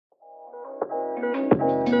Hey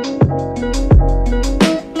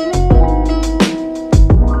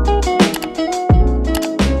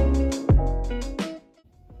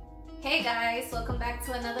guys, welcome back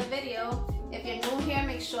to another video. If you're new here,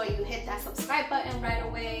 make sure you hit that subscribe button right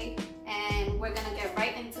away, and we're gonna get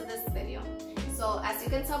right into this video. So as you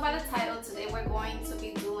can tell by the title, today we're going to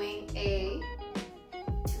be doing a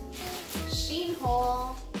SHEIN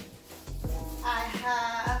haul. I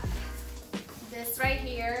have this right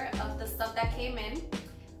here of the stuff that came in.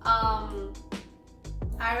 I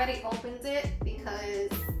already opened it because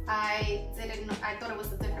I didn't know, I thought it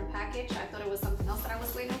was a different package. I thought it was something else that I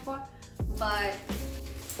was waiting for, but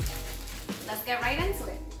let's get right into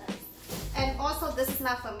it. And also, this is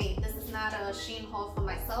not for me. This is not a SHEIN haul for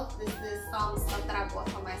myself. This is stuff that I bought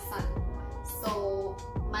for my son. So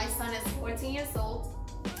my son is 14 years old,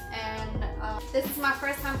 and this is my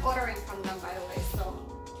first time ordering from them, by the way. So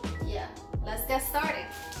yeah, let's get started.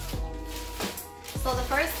 So the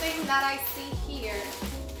first thing that I see here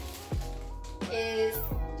is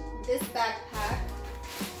this backpack.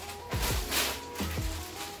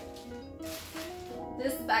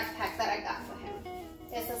 This backpack that I got for him.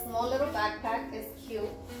 It's a small little backpack. It's cute.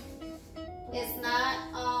 It's not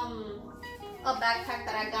a backpack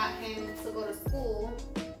that I got him to go to school.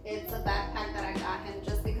 It's a backpack that I got him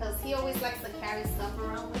just because he always likes to carry stuff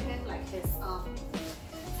around with him, like his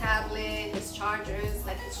tablet, his chargers,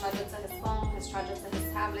 like his charger to his phone, his charger to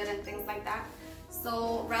his tablet, and things like that.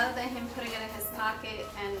 So rather than him putting it in his pocket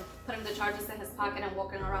and putting the chargers in his pocket and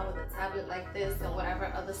walking around with a tablet like this and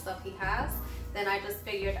whatever other stuff he has, then I just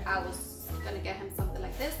figured I was gonna get him something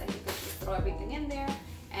like this, and he could just throw everything in there,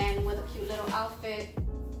 and with a cute little outfit,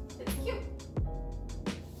 it's cute.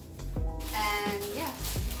 And yeah,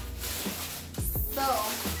 so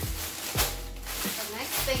the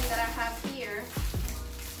next thing that I have here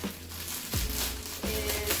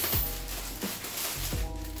is,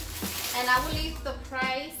 and I will leave the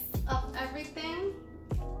price of everything.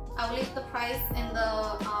 I will leave the price in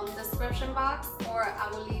the description box, or I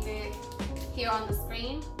will leave it here on the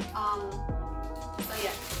screen. So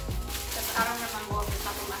yeah, because I don't remember off the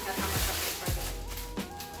top of my head how much I paid for it.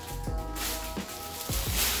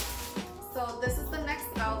 So this is the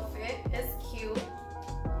next outfit. It's cute.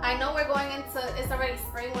 I know we're going into, it's already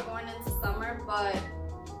spring, we're going into summer, but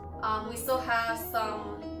we still have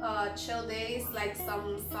some chill days, like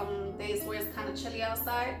some days where it's kind of chilly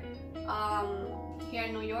outside here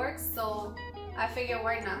in New York. So I figure,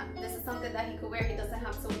 why not? This is something that he could wear. He doesn't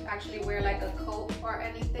have to actually wear like a coat or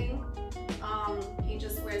anything. He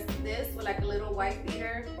just wears this with like a little white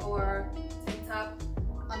beater or tank top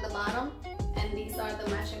on the bottom, and these are the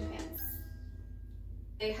matching pants.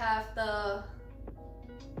 They have the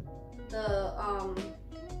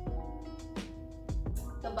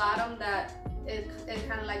bottom that it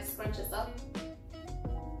kind of like scrunches up.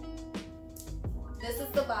 This is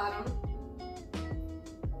the bottom,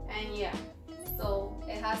 and yeah, so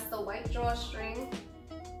it has the white drawstring,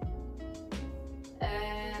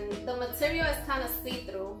 and the material is kind of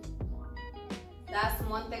see-through. That's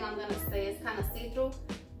one thing I'm gonna say, it's kind of see-through,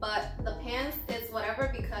 but the pants is whatever,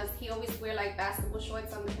 because he always wear like basketball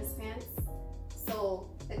shorts under his pants, so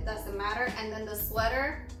it doesn't matter. And then the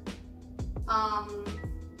sweater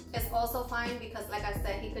is also fine, because like I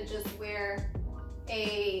said, he could just wear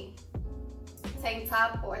a tank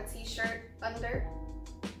top or a t-shirt under,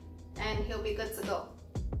 and he'll be good to go.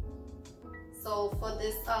 So for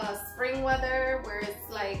this spring weather, where it's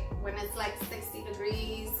like, when it's like 60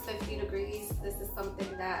 degrees, 50 degrees, this is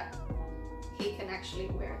something that he can actually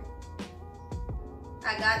wear.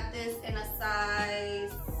 I got this in a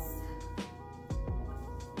size,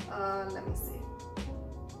 let me see.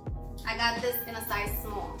 I got this in a size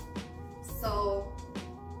small. So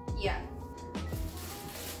yeah.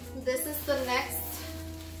 This is the next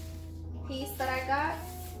piece that I got.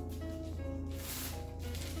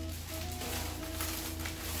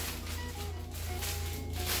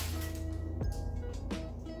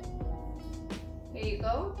 Here you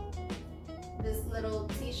go. This little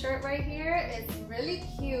t-shirt right here, it's really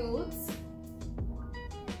cute.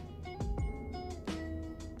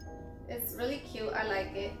 It's really cute, I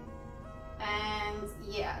like it. And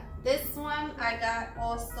yeah, this one I got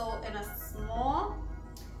also in a small,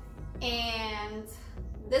 and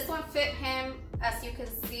this one fit him, as you can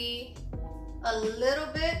see, a little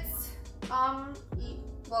bit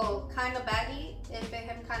well, kind of baggy. It fit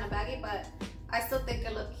him kind of baggy, but I still think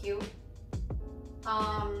it looked cute.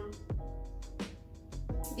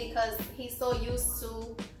 Because he's so used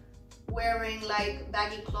to wearing like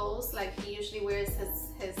baggy clothes. Like he usually wears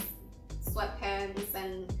his sweatpants,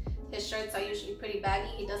 and his shirts are usually pretty baggy.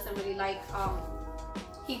 He doesn't really like,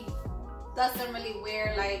 he doesn't really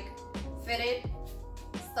wear like fitted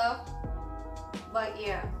stuff, but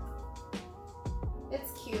yeah,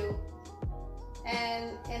 it's cute.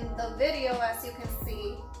 And in the video, as you can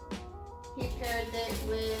see, he paired it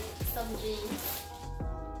with some jeans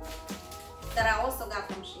that I also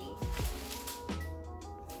got from SHEIN.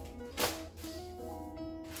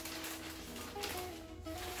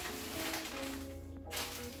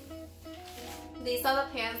 These are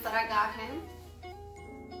the pants that I got him.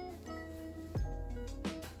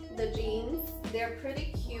 The jeans, they're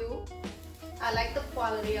pretty cute. I like the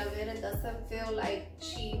quality of it. It doesn't feel like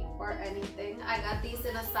cheap or anything. I got these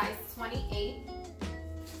in a size 28.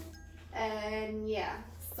 And yeah,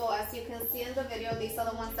 so as you can see in the video, these are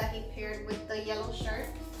the ones that he paired with the yellow shirt.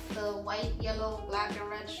 The white, yellow, black, and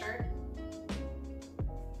red shirt.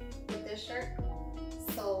 With this shirt.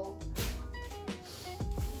 So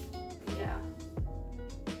yeah.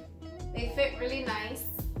 They fit really nice.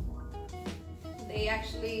 They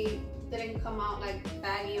actually didn't come out like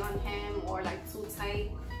baggy on him or like too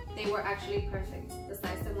tight. They were actually perfect. The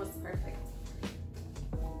sizing was perfect.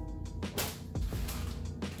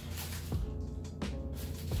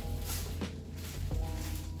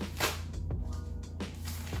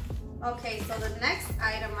 Okay, so the next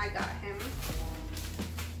item I got him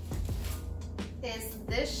is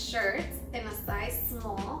this shirt in a size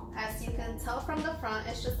small. As you can tell from the front,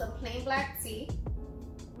 it's just a plain black tee.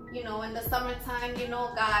 You know, in the summertime, you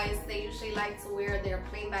know, guys, they usually like to wear their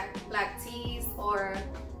plain black tees or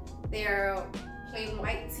their plain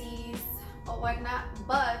white tees or whatnot.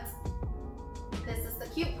 But this is the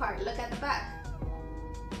cute part. Look at the back.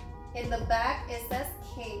 In the back, it says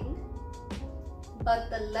King, but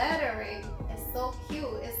the lettering is so cute.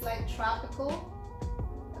 It's like tropical.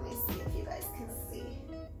 Let me see if you guys can see.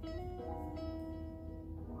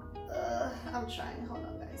 I'm trying. Hold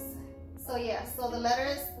on, guys. So yeah, so the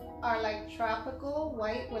letters are like tropical,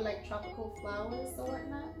 white with like tropical flowers or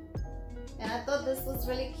whatnot. And I thought this was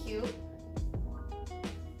really cute.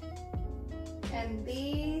 And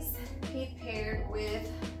these he paired with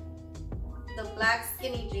the black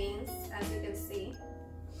skinny jeans, as you can see.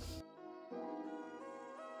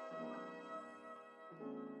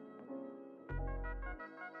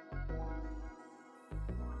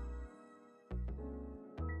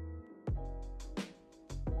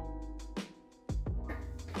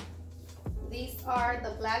 These are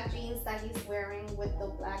the black jeans that he's wearing with the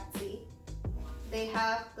black tee. They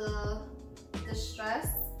have the distress.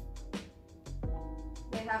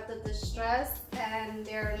 They have the distress and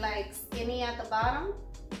they're like skinny at the bottom.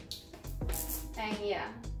 And yeah,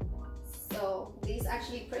 so these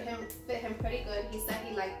actually fit him pretty good. He said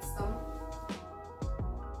he likes them.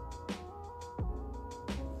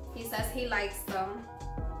 He says he likes them.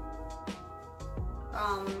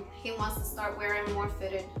 He wants to start wearing more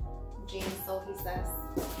fitted jeans, so he says.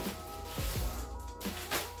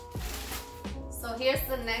 So here's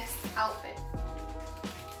the next outfit,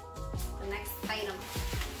 the next item.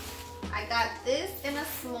 I got this in a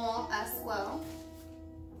small as well,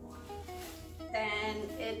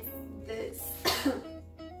 and it's this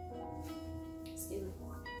excuse me,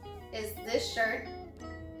 it's this shirt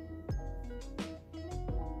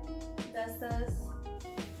that says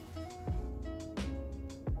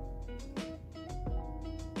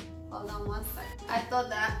hold on one sec. I thought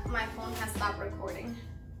that my phone has stopped recording.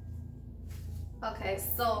 Okay,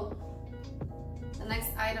 so the next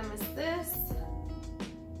item is this.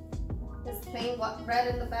 It's plain red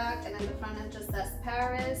in the back, and in the front it just says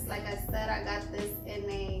Paris. Like I said, I got this in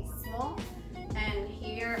a small. And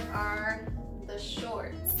here are the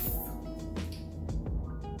shorts.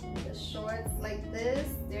 The shorts like this,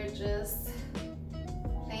 they're just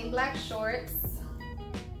plain black shorts.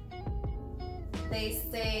 They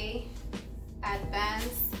say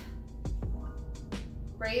Advance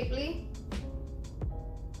Bravely,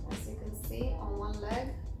 as you can see on one leg.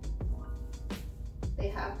 They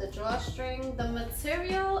have the drawstring. The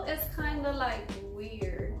material is kind of like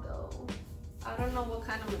weird though. I don't know what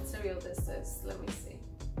kind of material this is. Let me see.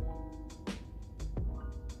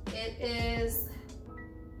 It is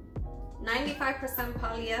 95%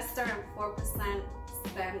 polyester and 4%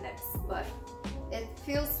 spandex, but it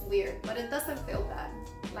feels weird, but it doesn't feel bad.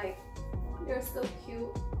 Like, they're still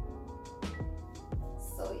cute.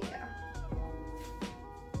 So yeah.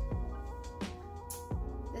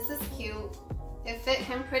 This is cute. It fit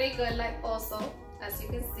him pretty good, like also, as you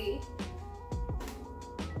can see.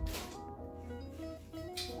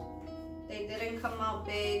 They didn't come out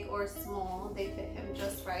big or small. They fit him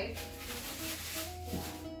just right.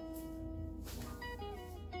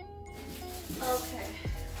 Okay.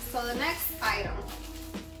 So the next item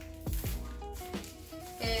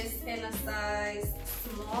is in a size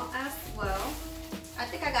small as well. I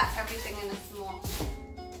think I got everything in a small,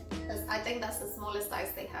 because I think that's the smallest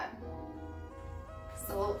size they had.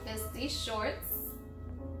 So it's these shorts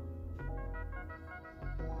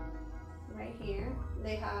right here.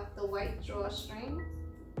 They have the white drawstring,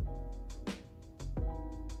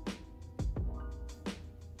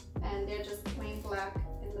 and they're just plain black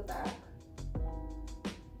in the back.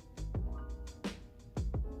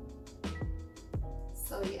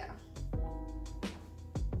 So yeah,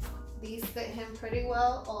 these fit him pretty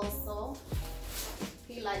well also.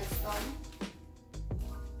 He likes them.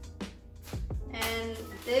 And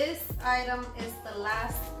this item is the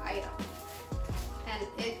last item, and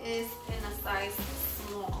it is in a size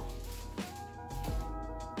small.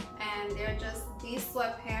 And they're just these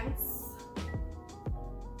sweatpants.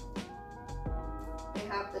 They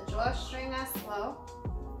have the drawstring as well.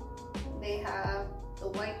 They have the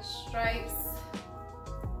white stripes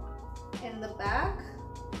in the back.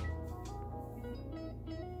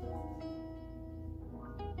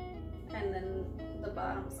 And then the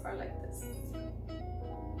bottoms are like this.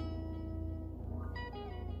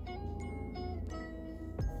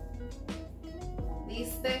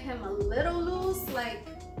 These fit him a little loose, like,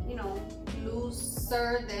 you know,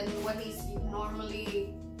 looser than what he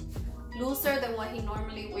normally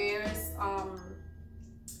wears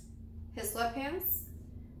his sweatpants,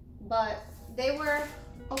 but they were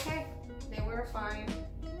okay. They were fine,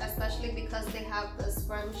 especially because they have the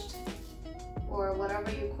scrunched, or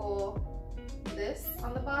whatever you call this,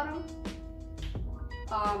 on the bottom.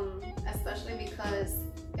 Especially because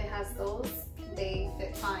it has those, they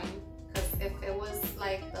fit fine. Because if it was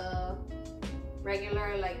like the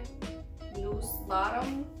regular, like, loose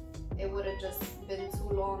bottom, it would have just been too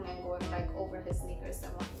long and going like over his sneakers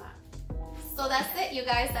and whatnot. So that's it, you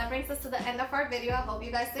guys. That brings us to the end of our video. I hope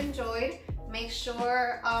you guys enjoyed. Make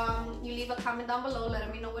sure you leave a comment down below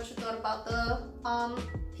letting me know what you thought about the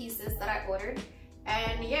pieces that I ordered.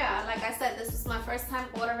 And yeah, like I said, this was my first time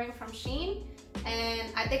ordering from SHEIN,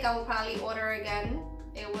 and I think I will probably order again.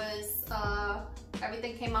 It was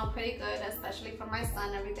everything came out pretty good, especially for my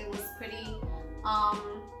son. Everything was pretty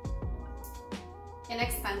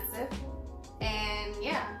inexpensive. And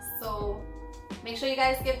yeah, so make sure you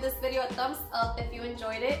guys give this video a thumbs up if you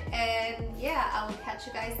enjoyed it. And yeah, I will catch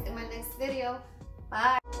you guys in my next video.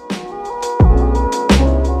 Bye.